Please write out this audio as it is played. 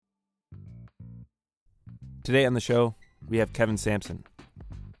Today on the show, we have Kevin Sampson,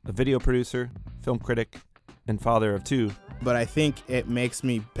 a video producer, film critic, and father of two. But I think it makes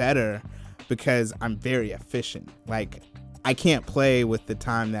me better because I'm very efficient. Like, I can't play with the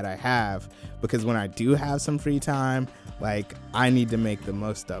time that I have because when I do have some free time, like, I need to make the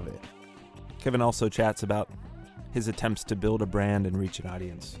most of it. Kevin also chats about his attempts to build a brand and reach an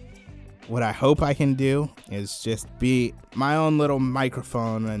audience. What I hope I can do is just be my own little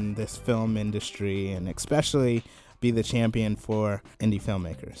microphone in this film industry and especially be the champion for indie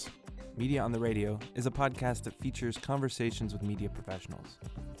filmmakers. Media on the Radio is a podcast that features conversations with media professionals.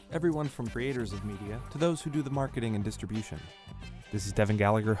 Everyone from creators of media to those who do the marketing and distribution. This is Devin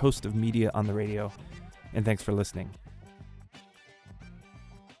Gallagher, host of Media on the Radio, and thanks for listening.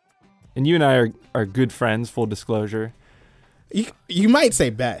 And you and I are good friends, full disclosure. You might say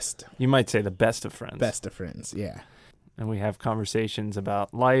best. You might say the best of friends. Best of friends, yeah. And we have conversations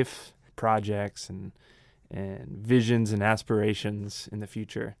about life, projects, and visions and aspirations in the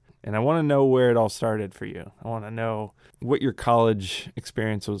future. And I want to know where it all started for you. I want to know what your college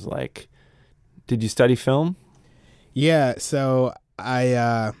experience was like. Did you study film? Yeah, so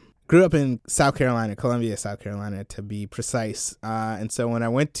I grew up in South Carolina, Columbia, South Carolina, to be precise. And so when I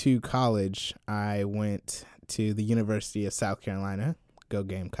went to college, I went to the University of South Carolina, go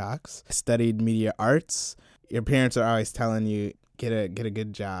Gamecocks. I studied media arts. Your parents are always telling you, get a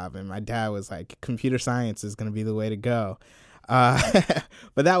good job. And my dad was like, computer science is going to be the way to go. But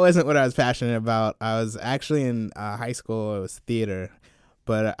that wasn't what I was passionate about. I was actually in high school, it was theater.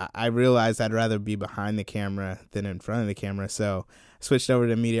 But I realized I'd rather be behind the camera than in front of the camera. So I switched over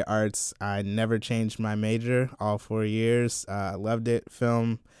to media arts. I never changed my major all 4 years. I loved it.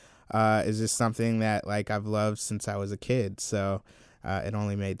 Film is just something that I've loved since I was a kid. So it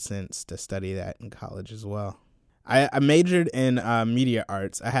only made sense to study that in college as well. I majored in media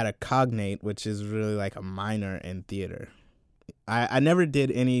arts. I had a cognate, which is really like a minor in theater. I never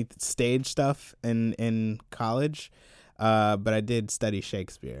did any stage stuff in college, but I did study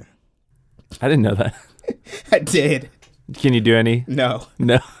Shakespeare. I didn't know that. I did. Can you do any? No.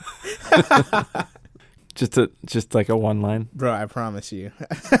 No. Just like a one line? Bro, I promise you.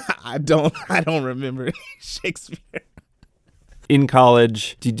 I don't remember Shakespeare. In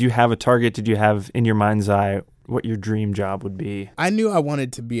college, did you have a target? Did you have in your mind's eye what your dream job would be? I knew I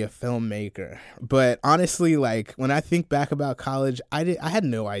wanted to be a filmmaker, but honestly, when I think back about college, I had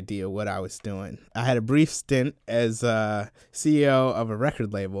no idea what I was doing. I had a brief stint as CEO of a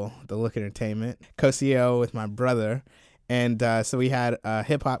record label, The Look Entertainment, co-CEO with my brother, and so we had a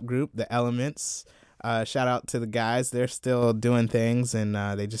hip-hop group, The Elements. Shout out to the guys. They're still doing things, and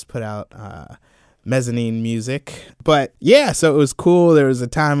they just put out mezzanine music. But yeah, so it was cool. There was a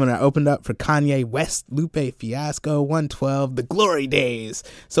time when I opened up for Kanye West, Lupe Fiasco, 112, the glory days.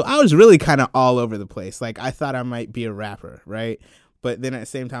 So I was really kind of all over the place. I thought I might be a rapper, right? But then at the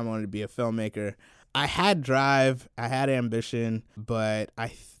same time, I wanted to be a filmmaker. I had drive, I had ambition, but I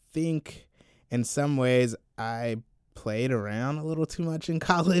think in some ways I played around a little too much in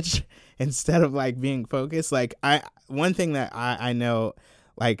college instead of being focused. One thing that I know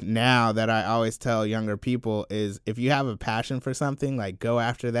now that I always tell younger people is if you have a passion for something, go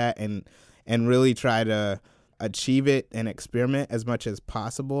after that and really try to achieve it and experiment as much as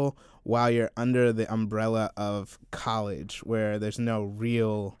possible while you're under the umbrella of college where there's no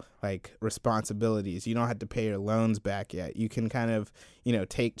real responsibilities. You don't have to pay your loans back yet. You can kind of,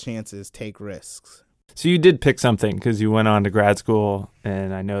 take chances, take risks. So you did pick something because you went on to grad school,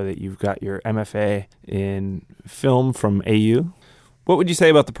 and I know that you've got your MFA in film from AU. What would you say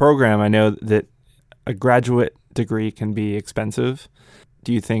about the program? I know that a graduate degree can be expensive.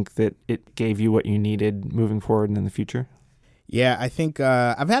 Do you think that it gave you what you needed moving forward in the future? Yeah, I think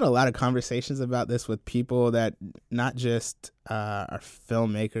I've had a lot of conversations about this with people that not just are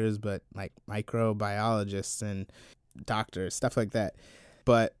filmmakers, but microbiologists and doctors, stuff like that.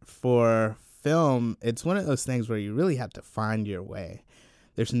 But for film, it's one of those things where you really have to find your way.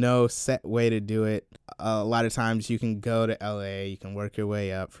 There's no set way to do it. A lot of times you can go to LA, you can work your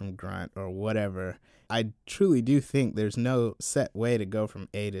way up from grunt or whatever. I truly do think there's no set way to go from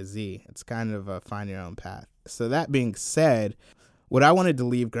A to Z. It's kind of a find your own path. So that being said, what I wanted to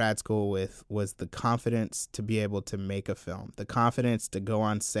leave grad school with was the confidence to be able to make a film, the confidence to go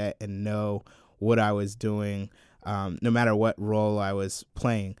on set and know what I was doing, no matter what role I was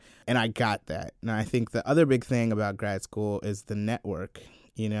playing. And I got that. And I think the other big thing about grad school is the network.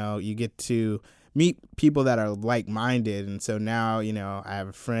 You get to meet people that are like-minded. And so now, I have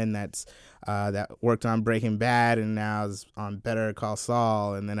a friend that worked on Breaking Bad and now is on Better Call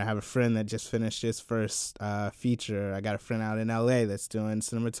Saul. And then I have a friend that just finished his first feature. I got a friend out in LA that's doing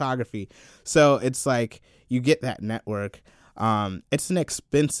cinematography. So it's like you get that network. It's an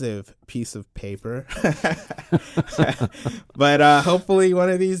expensive piece of paper, but hopefully one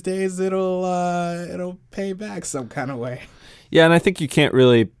of these days it'll pay back some kind of way. Yeah, and I think you can't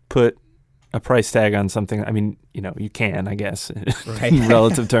really put a price tag on something. I mean, you can, I guess, right. in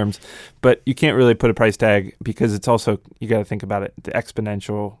relative terms, but you can't really put a price tag because it's also, you got to think about it, the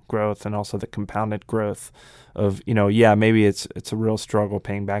exponential growth and also the compounded growth of, maybe it's a real struggle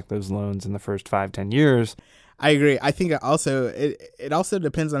paying back those loans in the first 5-10 years. I agree. I think it also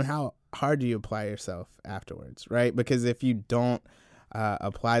depends on how hard you apply yourself afterwards, right? Because if you don't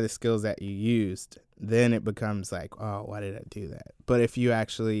apply the skills that you used, then it becomes like, oh, why did I do that? But if you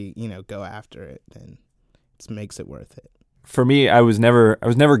actually, go after it, then it makes it worth it. For me, I was never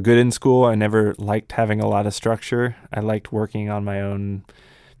good in school. I never liked having a lot of structure. I liked working on my own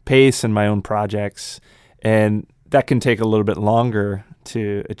pace and my own projects, and that can take a little bit longer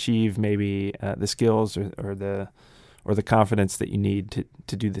to achieve maybe the skills or the confidence that you need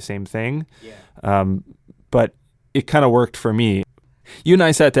to do the same thing. Yeah. But it kind of worked for me. You and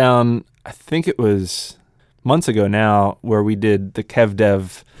I sat down, I think it was months ago now, where we did the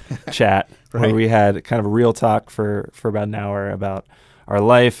KevDev chat, right. where we had kind of a real talk for about an hour about our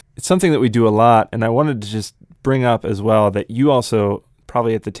life. It's something that we do a lot, and I wanted to just bring up as well that you also,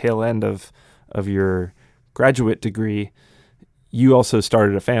 probably at the tail end of your graduate degree, you also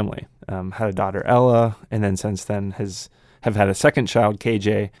started a family, had a daughter, Ella, and then since then have had a second child,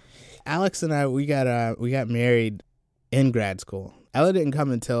 KJ. Alex and I, we got married in grad school. Ella didn't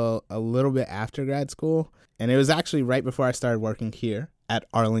come until a little bit after grad school, and it was actually right before I started working here at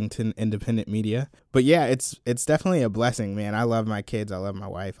Arlington Independent Media. But yeah, it's definitely a blessing, man. I love my kids. I love my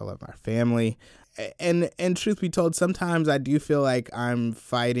wife. I love my family. And truth be told, sometimes I do feel like I'm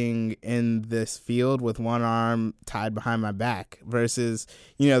fighting in this field with one arm tied behind my back versus,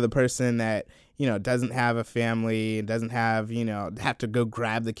 the person that, doesn't have a family, doesn't have, have to go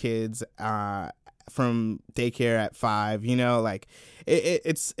grab the kids from daycare at 5, like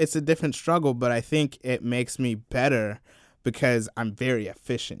it's a different struggle, but I think it makes me better because I'm very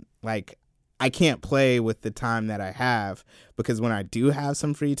efficient. Like, I can't play with the time that I have because when I do have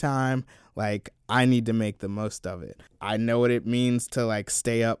some free time, like, I need to make the most of it. I know what it means to like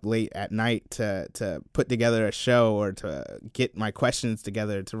stay up late at night to put together a show or to get my questions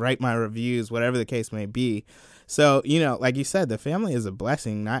together, to write my reviews, whatever the case may be. So, like you said, the family is a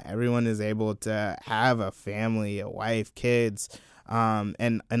blessing. Not everyone is able to have a family, a wife, kids,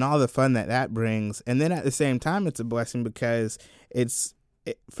 and all the fun that brings. And then at the same time, it's a blessing because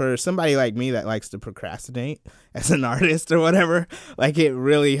for somebody like me that likes to procrastinate as an artist or whatever, like, it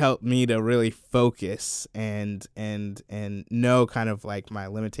really helped me to really focus and know kind of like my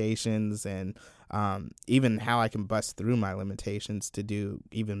limitations and even how I can bust through my limitations to do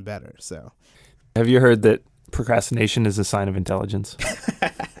even better. So, have you heard that procrastination is a sign of intelligence?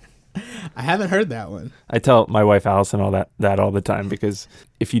 I haven't heard that one. I tell my wife Allison all that all the time, because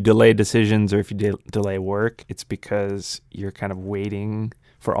if you delay decisions or if you delay work, it's because you're kind of waiting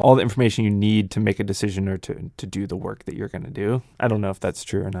for all the information you need to make a decision or to do the work that you're going to do. I don't know if that's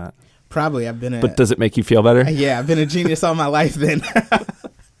true or not. Probably. But does it make you feel better? Yeah, I've been a genius all my life then.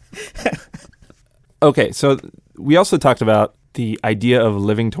 Okay, so we also talked about the idea of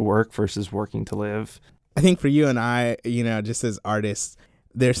living to work versus working to live. I think for you and I, just as artists,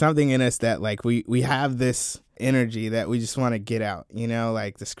 there's something in us that like we have this energy that we just want to get out,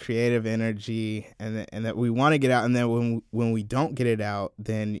 like this creative energy, and that we want to get out. And then when we don't get it out,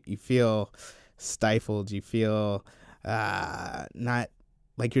 then you feel stifled. You feel not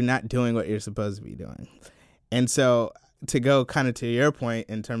like you're not doing what you're supposed to be doing. And so to go kind of to your point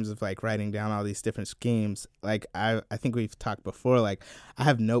in terms of like writing down all these different schemes, like I think we've talked before, like I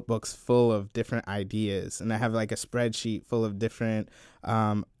have notebooks full of different ideas, and I have like a spreadsheet full of different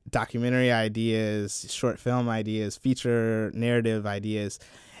documentary ideas, short film ideas, feature narrative ideas.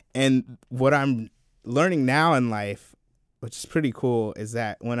 And what I'm learning now in life, which is pretty cool, is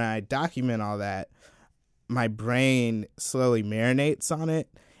that when I document all that, my brain slowly marinates on it.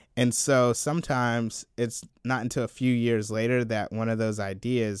 And so sometimes it's not until a few years later that one of those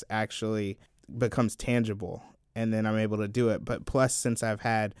ideas actually becomes tangible, and then I'm able to do it. But plus, since I've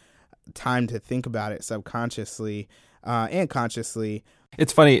had time to think about it subconsciously and consciously.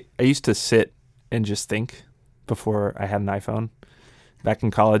 It's funny. I used to sit and just think before I had an iPhone. Back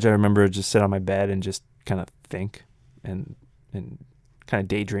in college, I remember just sit on my bed and just kind of think and kind of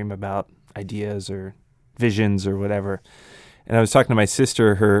daydream about ideas or visions or whatever. And I was talking to my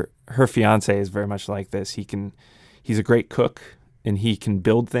sister. Her fiance is very much like this. He's a great cook, and he can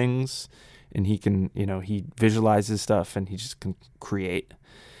build things, and he can, he visualizes stuff, and he just can create.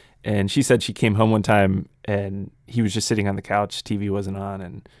 And she said she came home one time and he was just sitting on the couch, TV wasn't on,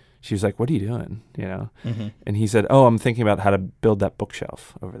 and she was like, "What are you doing?" Mm-hmm. And he said, "Oh, I'm thinking about how to build that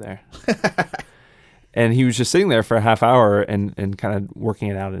bookshelf over there." And he was just sitting there for a half hour and kind of working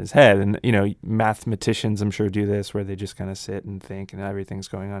it out in his head. And, mathematicians, I'm sure, do this where they just kind of sit and think and everything's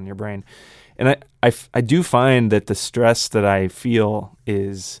going on in your brain. And I do find that the stress that I feel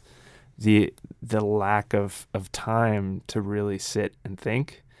is the lack of time to really sit and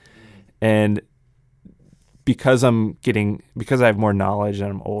think. And because I have more knowledge and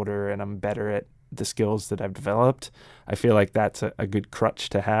I'm older and I'm better at the skills that I've developed, I feel like that's a good crutch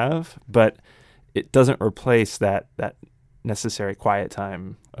to have. But it doesn't replace that necessary quiet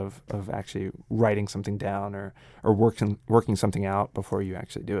time of actually writing something down or working something out before you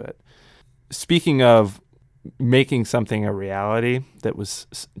actually do it. Speaking of making something a reality that was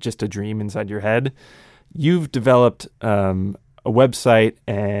just a dream inside your head, you've developed a website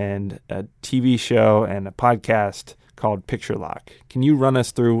and a TV show and a podcast called Picture Lock. Can you run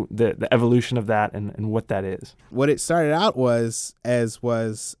us through the evolution of that and what that is? What it started out was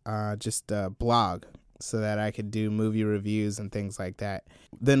just a blog so that I could do movie reviews and things like that.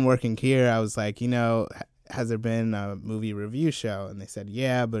 Then working here, I was like, has there been a movie review show? And they said,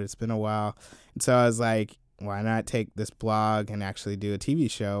 yeah, but it's been a while. And so I was like, why not take this blog and actually do a TV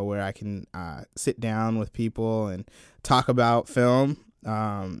show where I can sit down with people and talk about film,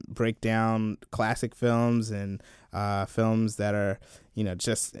 break down classic films and films that are,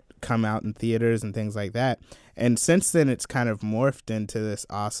 just come out in theaters and things like that. And since then, it's kind of morphed into this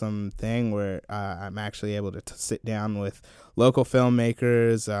awesome thing where I'm actually able to sit down with local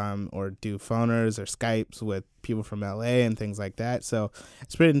filmmakers or do phoners or Skypes with people from LA and things like that. So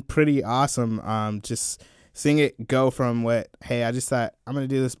it's been pretty awesome just seeing it go from I just thought I'm going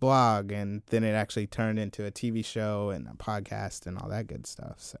to do this blog, and then it actually turned into a TV show and a podcast and all that good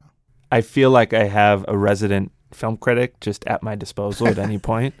stuff. So I feel like I have a resident film critic just at my disposal at any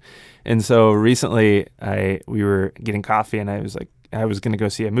point. And so recently we were getting coffee and I was like, I was going to go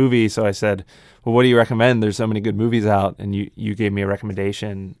see a movie. So I said, well, what do you recommend? There's so many good movies out. And you gave me a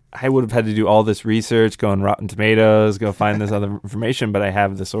recommendation. I would have had to do all this research, go on Rotten Tomatoes, go find this other information, but I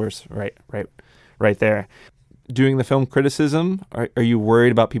have the source right there. Doing the film criticism, are you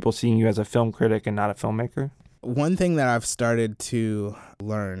worried about people seeing you as a film critic and not a filmmaker? One thing that I've started to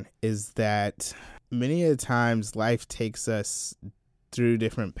learn is that many of the times life takes us through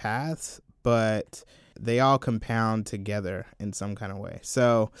different paths, but they all compound together in some kind of way.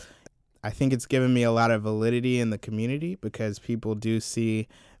 So I think it's given me a lot of validity in the community because people do see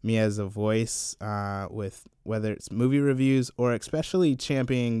me as a voice with whether it's movie reviews or especially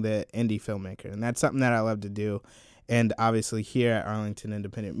championing the indie filmmaker. And that's something that I love to do. And obviously here at Arlington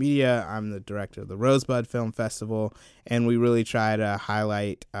Independent Media, I'm the director of the Rosebud Film Festival, and we really try to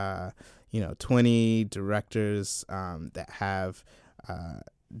highlight 20 directors that have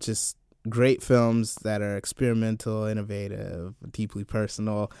just great films that are experimental, innovative, deeply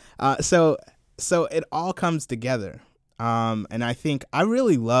personal. So it all comes together. And I think I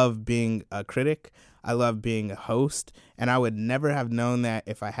really love being a critic. I love being a host, and I would never have known that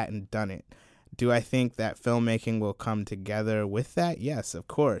if I hadn't done it. Do I think that filmmaking will come together with that? Yes, of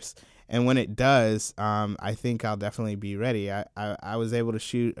course. And when it does, I think I'll definitely be ready. I was able to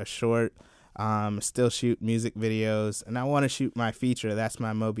shoot a short, still shoot music videos, and I want to shoot my feature. That's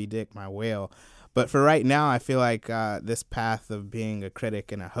my Moby Dick, my whale. But for right now, I feel like this path of being a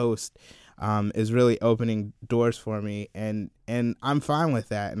critic and a host is really opening doors for me, and I'm fine with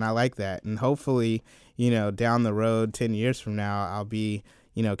that, and I like that. And hopefully, down the road, 10 years from now, I'll be,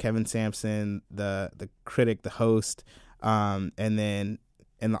 Kevin Sampson, the critic, the host, and then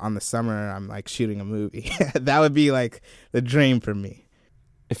on the summer, I'm like shooting a movie. That would be like the dream for me.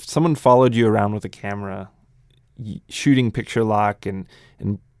 If someone followed you around with a camera, shooting Picture Lock and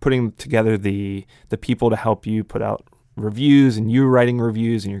putting together the people to help you put out reviews, and you writing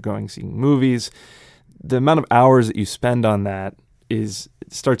reviews, and you're going seeing movies, the amount of hours that you spend on that it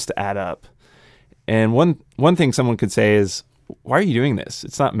starts to add up. And one thing someone could say is, why are you doing this?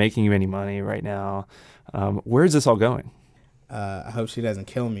 It's not making you any money right now. Where is this all going? I hope she doesn't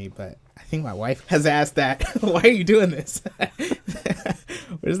kill me, but I think my wife has asked that. Why are you doing this?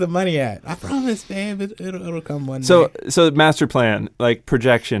 Where's the money at? I promise, babe, it'll come one day. So master plan, like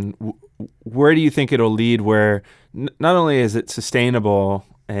projection, where do you think it'll lead where not only is it sustainable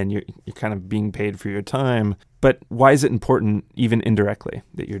and you're kind of being paid for your time. But why is it important, even indirectly,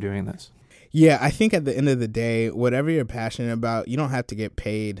 that you're doing this? Yeah, I think at the end of the day, whatever you're passionate about, you don't have to get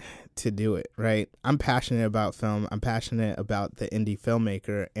paid to do it, right? I'm passionate about film. I'm passionate about the indie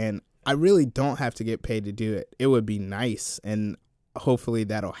filmmaker, and I really don't have to get paid to do it. It would be nice, and hopefully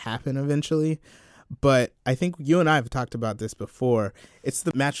that'll happen eventually. But I think you and I have talked about this before. It's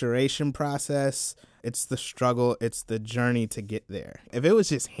the maturation process. It's the struggle. It's the journey to get there. If it was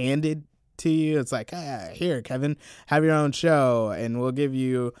just handed to you, it's like, here, Kevin, have your own show, and we'll give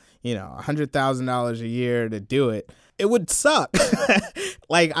you, $100,000 a year to do it. It would suck.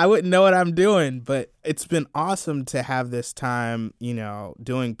 Like, I wouldn't know what I'm doing. But it's been awesome to have this time,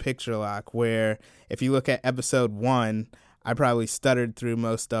 doing Picture Lock, where if you look at episode 1, I probably stuttered through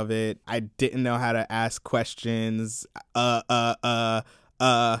most of it. I didn't know how to ask questions.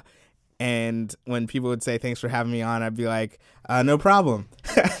 And when people would say, thanks for having me on, I'd be like, no problem.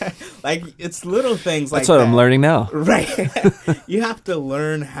 Like, it's little things like that. That's what I'm learning now. Right. You have to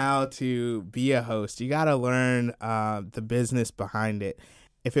learn how to be a host. You got to learn the business behind it.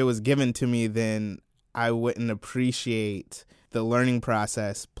 If it was given to me, then I wouldn't appreciate the learning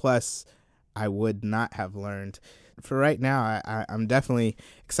process. Plus, I would not have learned. For right now, I'm definitely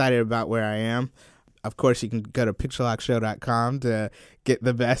excited about where I am. Of course, you can go to picturelockshow.com to get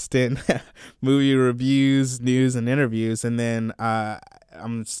the best in movie reviews, news, and interviews. And then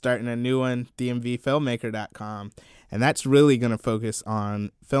I'm starting a new one, dmvfilmmaker.com. And that's really going to focus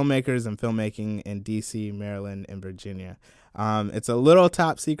on filmmakers and filmmaking in D.C., Maryland, and Virginia. It's a little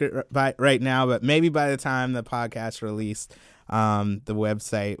top secret right now, but maybe by the time the podcast released, the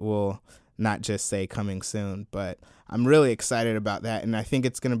website will not just say coming soon, but I'm really excited about that. And I think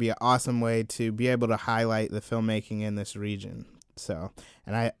it's going to be an awesome way to be able to highlight the filmmaking in this region. So,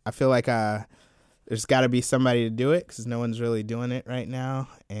 and I feel like there's got to be somebody to do it because no one's really doing it right now.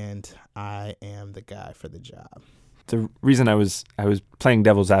 And I am the guy for the job. The reason I was playing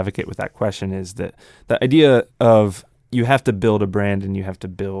devil's advocate with that question is that the idea of you have to build a brand and you have to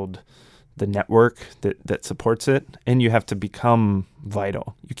build the network that supports it, and you have to become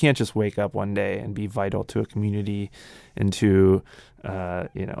vital. You can't just wake up one day and be vital to a community and to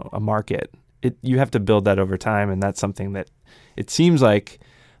a market. You have to build that over time, and that's something that it seems like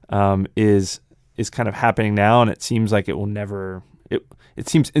is kind of happening now, and it seems like it will never. It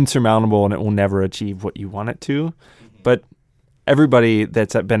seems insurmountable, and it will never achieve what you want it to. But everybody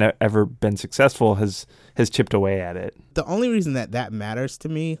that's ever been successful has chipped away at it. The only reason that matters to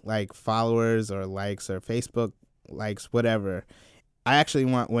me, like followers or likes or Facebook likes, whatever, I actually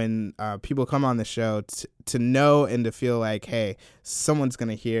want when people come on the show to know and to feel like, hey, someone's going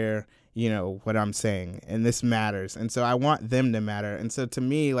to hear, what I'm saying, and this matters. And so I want them to matter. And so to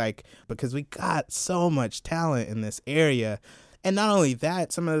me, like, because we got so much talent in this area. And not only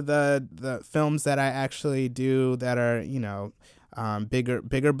that, some of the films that I actually do that are,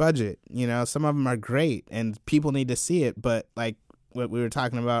 bigger budget, some of them are great and people need to see it. But like what we were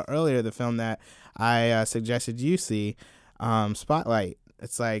talking about earlier, the film that I suggested you see, Spotlight,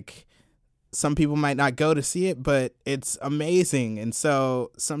 it's like some people might not go to see it, but it's amazing. And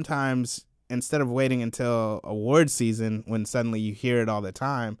so sometimes instead of waiting until award season when suddenly you hear it all the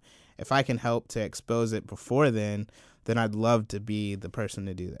time, if I can help to expose it before then I'd love to be the person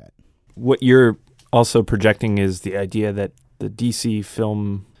to do that. What you're also projecting is the idea that the DC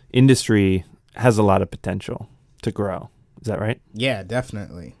film industry has a lot of potential to grow. Is that right? Yeah,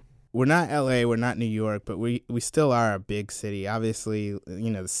 definitely. We're not LA, we're not New York, but we still are a big city. Obviously,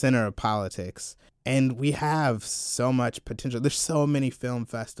 the center of politics. And we have so much potential. There's so many film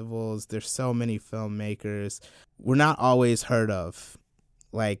festivals. There's so many filmmakers. We're not always heard of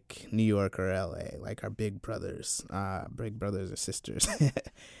like New York or LA, like our big brothers or sisters.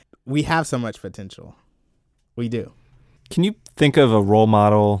 We have so much potential. We do. Can you think of a role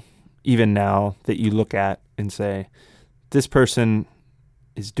model even now that you look at and say, this person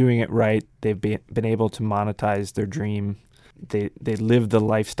is doing it right. They've been able to monetize their dream. They live the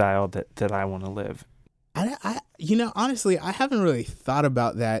lifestyle that I want to live. I honestly, I haven't really thought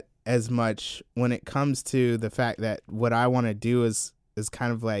about that as much when it comes to the fact that what I want to do is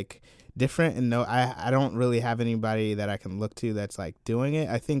kind of like different, and no, I don't really have anybody that I can look to that's like doing it.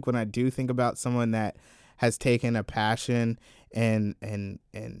 I think when I do think about someone that has taken a passion and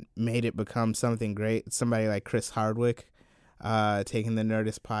made it become something great, it's somebody like Chris Hardwick, taking the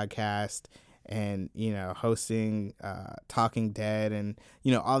Nerdist podcast and hosting Talking Dead and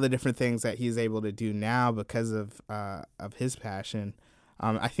all the different things that he's able to do now because of his passion.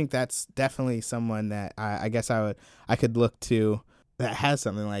 I think that's definitely someone that I guess I could look to that has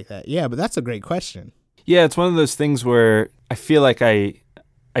something like that. Yeah, but that's a great question. Yeah, it's one of those things where I feel like I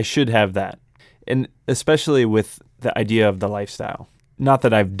I should have that. And especially with the idea of the lifestyle. Not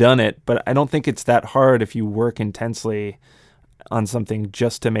that I've done it, but I don't think it's that hard if you work intensely on something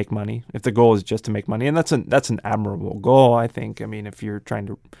just to make money. If the goal is just to make money, and that's an admirable goal, I think. I mean, if you're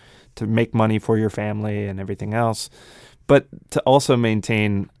trying to make money for your family and everything else, but to also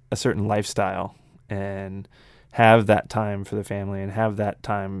maintain a certain lifestyle and have that time for the family and have that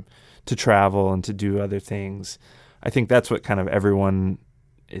time to travel and to do other things. I think that's what kind of everyone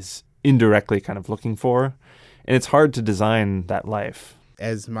is indirectly kind of looking for. And it's hard to design that life.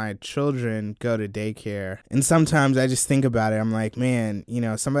 As my children go to daycare, and sometimes I just think about it, I'm like, man,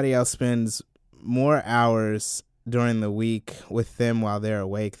 somebody else spends more hours during the week with them while they're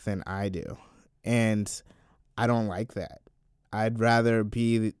awake than I do. And I don't like that. I'd rather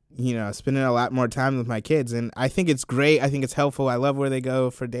be, spending a lot more time with my kids. And I think it's great. I think it's helpful. I love where they go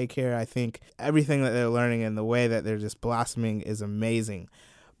for daycare. I think everything that they're learning and the way that they're just blossoming is amazing.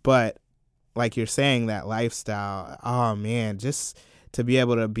 But like you're saying, that lifestyle, oh man, just to be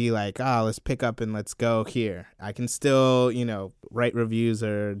able to be like, let's pick up and let's go here. I can still, write reviews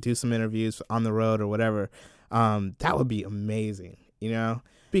or do some interviews on the road or whatever. That would be amazing,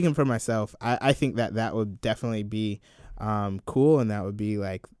 Speaking for myself, I think that would definitely be cool, and that would be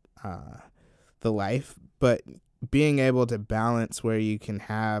like the life. But being able to balance where you can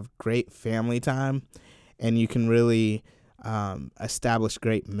have great family time and you can really establish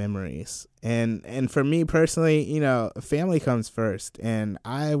great memories. And for me personally, family comes first, and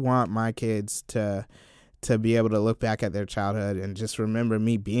I want my kids to be able to look back at their childhood and just remember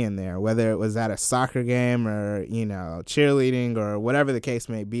me being there, whether it was at a soccer game or, cheerleading or whatever the case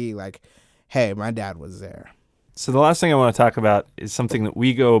may be. Like, hey, my dad was there. So the last thing I want to talk about is something that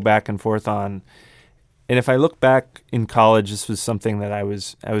we go back and forth on. And if I look back in college, this was something that I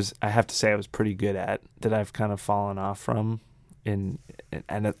have to say I was pretty good at, that I've kind of fallen off from and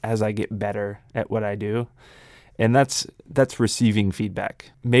as I get better at what I do. And that's receiving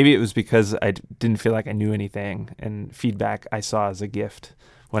feedback. Maybe it was because I didn't feel like I knew anything, and feedback I saw as a gift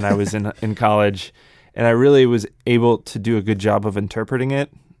when I was in college. And I really was able to do a good job of interpreting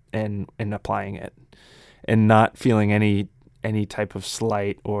it and applying it, and not feeling any type of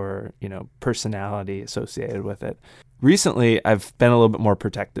slight or, personality associated with it. Recently, I've been a little bit more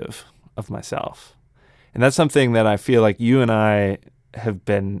protective of myself. And that's something that I feel like you and I have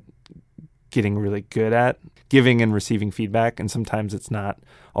been getting really good at, giving and receiving feedback. And sometimes it's not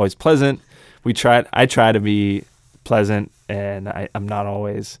always pleasant. I try to be pleasant, and I'm not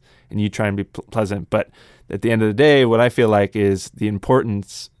always, and you try and be pleasant. But at the end of the day, what I feel like is the important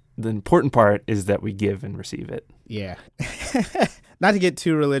part is that we give and receive it. Yeah. Not to get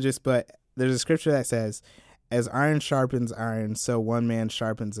too religious, but there's a scripture that says, as iron sharpens iron, so one man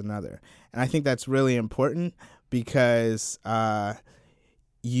sharpens another. And I think that's really important because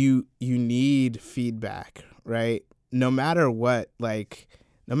you need feedback, right? No matter what,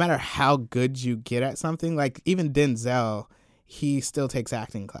 no matter how good you get at something, like even Denzel, he still takes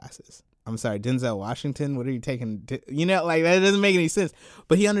acting classes. I'm sorry, Denzel Washington, what are you taking? That doesn't make any sense.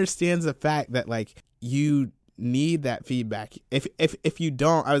 But he understands the fact that you need that feedback. If you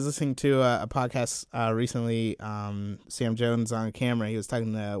don't, I was listening to a podcast recently, Sam Jones on camera. He was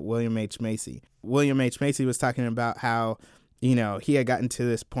talking to William H. Macy. William H. Macy was talking about how, he had gotten to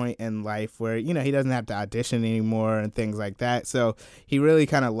this point in life where, he doesn't have to audition anymore and things like that. So he really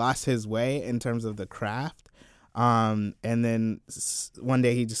kind of lost his way in terms of the craft. And then one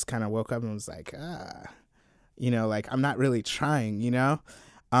day he just kind of woke up and was like, I'm not really trying,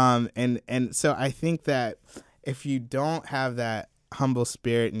 and so I think that if you don't have that humble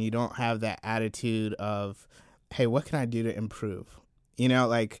spirit and you don't have that attitude of, hey, what can I do to improve? You're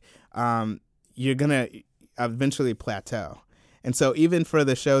going to eventually plateau. And so even for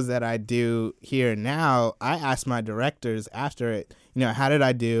the shows that I do here now, I ask my directors after it, how did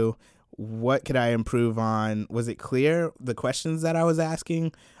I do? What could I improve on? Was it clear, the questions that I was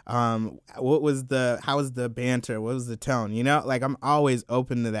asking? How was the banter? What was the tone? I'm always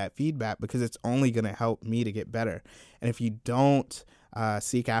open to that feedback because it's only going to help me to get better. And if you don't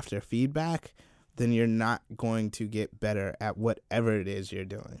seek after feedback, then you're not going to get better at whatever it is you're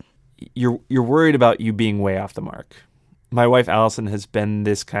doing. You're worried about you being way off the mark. My wife, Allison, has been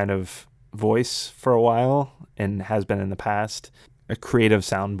this kind of voice for a while and has been in the past, a creative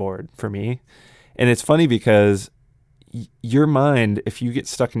soundboard for me. And it's funny because your mind, if you get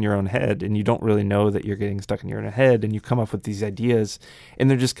stuck in your own head and you don't really know that you're getting stuck in your own head and you come up with these ideas and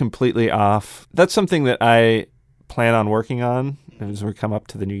they're just completely off, that's something that I plan on working on as we come up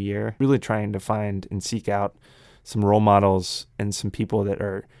to the new year, really trying to find and seek out some role models and some people that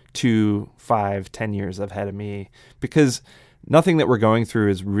are 2, 5, 10 years ahead of me, because nothing that we're going through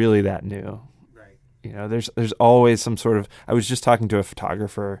is really that new. Right. You know, there's always some sort of, I was just talking to a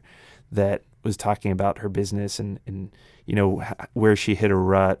photographer that was talking about her business and you know, where she hit a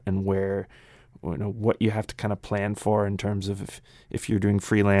rut and where, you know, what you have to kind of plan for in terms of if you're doing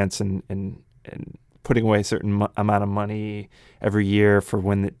freelance and putting away a certain amount of money every year for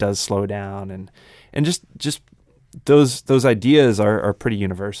when it does slow down, and just those ideas are pretty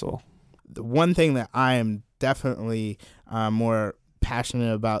universal. The one thing that I am definitely more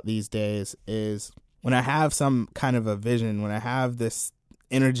passionate about these days is when I have some kind of a vision, when I have this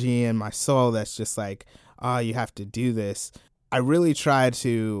energy in my soul that's just like, oh, you have to do this. I really try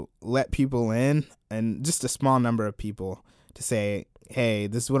to let people in, and just a small number of people, to say, hey,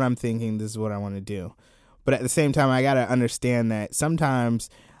 this is what I'm thinking, this is what I want to do. But at the same time, I got to understand that sometimes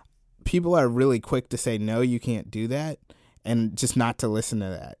people are really quick to say, no, you can't do that, and just not to listen to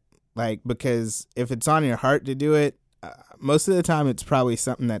that. Like, because if it's on your heart to do it, most of the time it's probably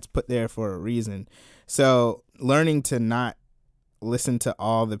something that's put there for a reason. So learning to not listen to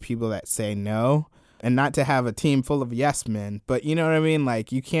all the people that say no, and not to have a team full of yes men, but you know what I mean?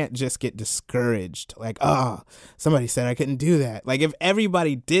 Like, you can't just get discouraged. Like, oh, somebody said I couldn't do that. Like, if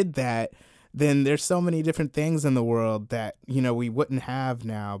everybody did that, then there's so many different things in the world that, you know, we wouldn't have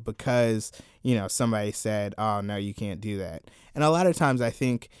now because, you know, somebody said, oh, no, you can't do that. And a lot of times I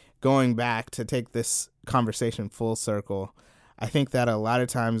think, going back to take this conversation full circle, I think that a lot of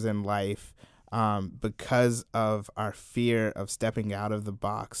times in life, because of our fear of stepping out of the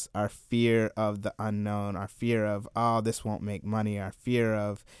box, our fear of the unknown, our fear of, oh, this won't make money, our fear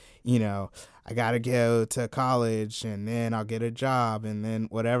of, you know, I got to go to college and then I'll get a job and then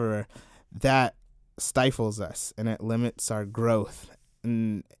whatever, that stifles us and it limits our growth.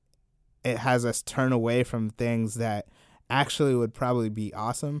 And it has us turn away from things that actually would probably be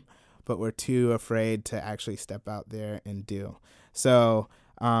awesome, but we're too afraid to actually step out there and do. So,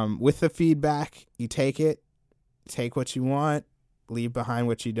 with the feedback, you take what you want, leave behind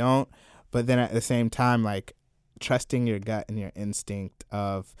what you don't, but then at the same time, like, trusting your gut and your instinct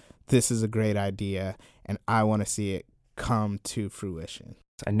of, this is a great idea and I want to see it come to fruition.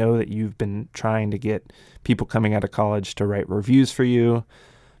 I know that you've been trying to get people coming out of college to write reviews for you.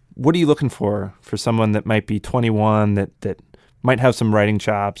 What are you looking for someone that might be 21, that might have some writing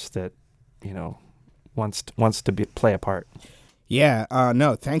chops, that, you know, wants to play a part? Yeah,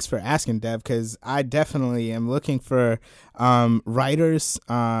 no, thanks for asking, Dev, because I definitely am looking for writers,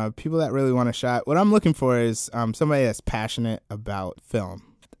 people that really want a shot. What I'm looking for is somebody that's passionate about film.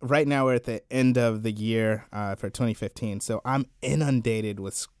 Right now we're at the end of the year for 2015, so I'm inundated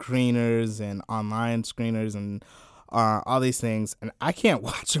with screeners and online screeners and all these things, and I can't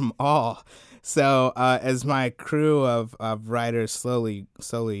watch them all. So as my crew of writers slowly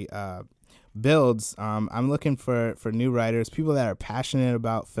builds, I'm looking for new writers, people that are passionate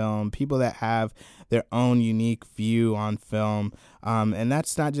about film, people that have their own unique view on film, and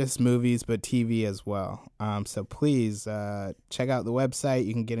that's not just movies but TV as well. So please check out the website.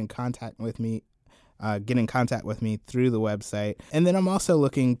 You can get in contact with me through the website. And then I'm also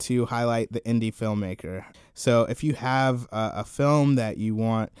looking to highlight the indie filmmaker. So if you have a film that you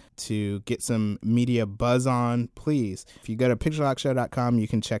want to get some media buzz on, please, if you go to picturelockshow.com, you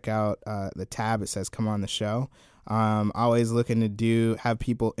can check out the tab. It says come on the show. Always looking to have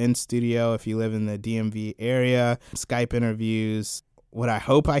people in studio if you live in the DMV area, Skype interviews. What I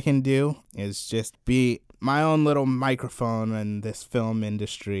hope I can do is just be my own little microphone in this film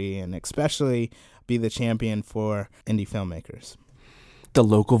industry, and especially be the champion for indie filmmakers. The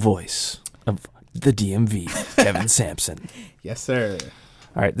local voice of the DMV, Kevin Sampson. Yes, sir.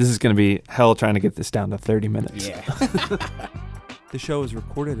 All right, this is going to be hell trying to get this down to 30 minutes. Yeah. The show is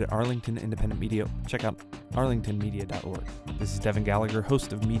recorded at Arlington Independent Media. Check out arlingtonmedia.org. This is Devin Gallagher,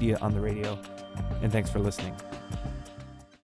 host of Media on the Radio, and thanks for listening.